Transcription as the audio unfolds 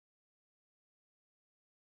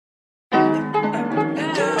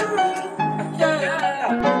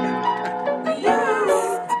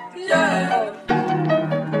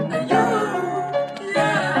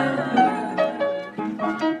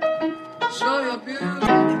your beauty.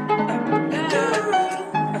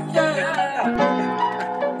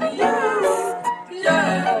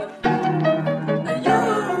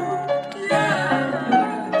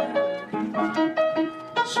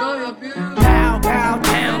 Bow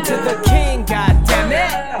down to the king,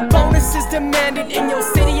 goddammit. Bonuses demanded in your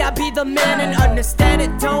city, I be the man and understand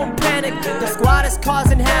it, don't panic. The squad is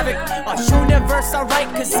causing havoc. A universe, alright,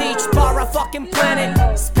 cause each bar a fucking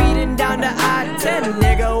planet. Speeding down the I-10,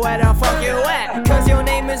 nigga, where the fuck you at? Cause your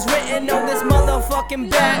name is written on this motherfucking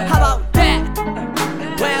bat. How about that?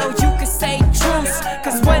 Well, you could say truce,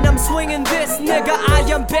 cause when I'm swinging this, nigga, I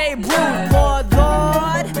am Babe Ruth.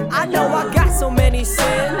 Lord, I know I got so many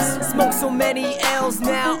sins, smoke so many L's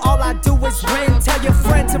now, all I do is win. Tell your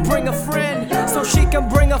friend to bring a friend, so she can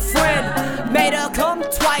bring a friend. Made her come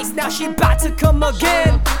twice, now she bout to come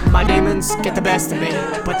again. My demons get the best of me,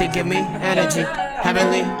 but they give me energy.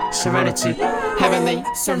 Heavenly serenity, heavenly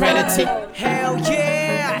serenity. Hell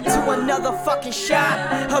yeah, to another fucking shot.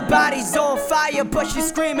 Her body's on fire, but she's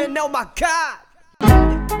screaming, oh my god.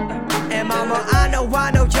 And mama, I know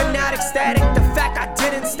you're not ecstatic. The fact I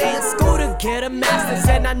didn't stay in school to get a master's,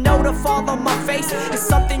 and I know the fall on my face is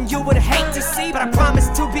something you would hate to see, but I promise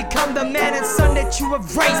to become the man and son that you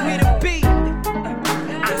have raised me to be.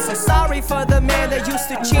 I'm so sorry for the man that used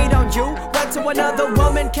to cheat on you, went to another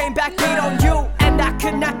woman, came back, beat on you. And I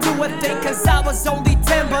could not do a thing cause I was only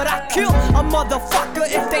 10, but I kill a motherfucker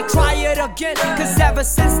if they try it again. Cause ever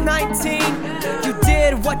since 19, you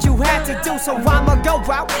did what you had to do, so I'ma go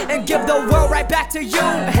out and give the world right back to you.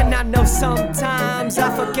 And I know sometimes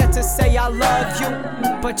I forget to say I love you,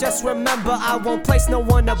 but just remember I won't place no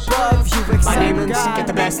one above you except My demons God. get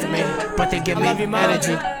the best of me, but they give me you,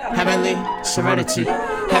 energy. Heavenly serenity,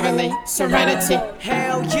 heavenly serenity.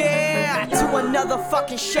 Hell yeah, to another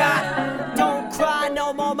fucking shot. Don't cry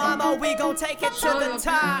no more, mama, we gon' take it to the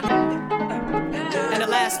top. And the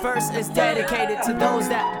last verse is dedicated to those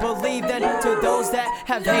that believed and to those that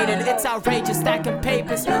have hated. It's outrageous stacking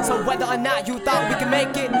papers, so whether or not you thought we can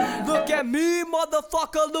make it, look at me,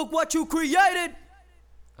 motherfucker, look what you created.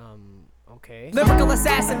 Okay. Lyrical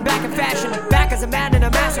assassin, back in fashion, back as a man in a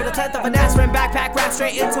mask with a 10th of an aspirin backpack wrapped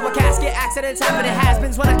straight into a casket. Accidents happen, it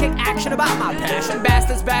has-beens when I kick action about my passion.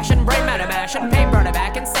 Bastards bashing, brain matter bashing, pain burner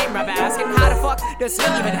back, insane rap asking how the fuck does he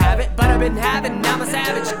even have it? But I've been having, now I'm a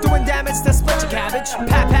savage, doing damage to split your cabbage.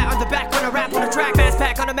 Pat on the back when I rap on the track, fast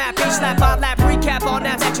pack on the map, each slap on lap, recap all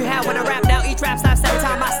naps that you had when I rap. Now each rap snaps every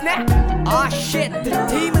time I snap. Aw shit, the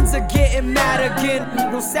demons are getting mad again.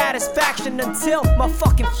 No satisfaction until my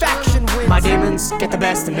fucking faction wins. My demons get the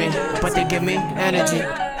best of me, but they give me energy.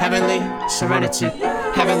 Heavenly serenity,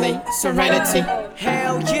 heavenly serenity.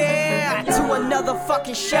 Hell yeah, to another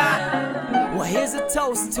fucking shot. Well, here's a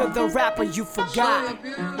toast to the rapper you forgot.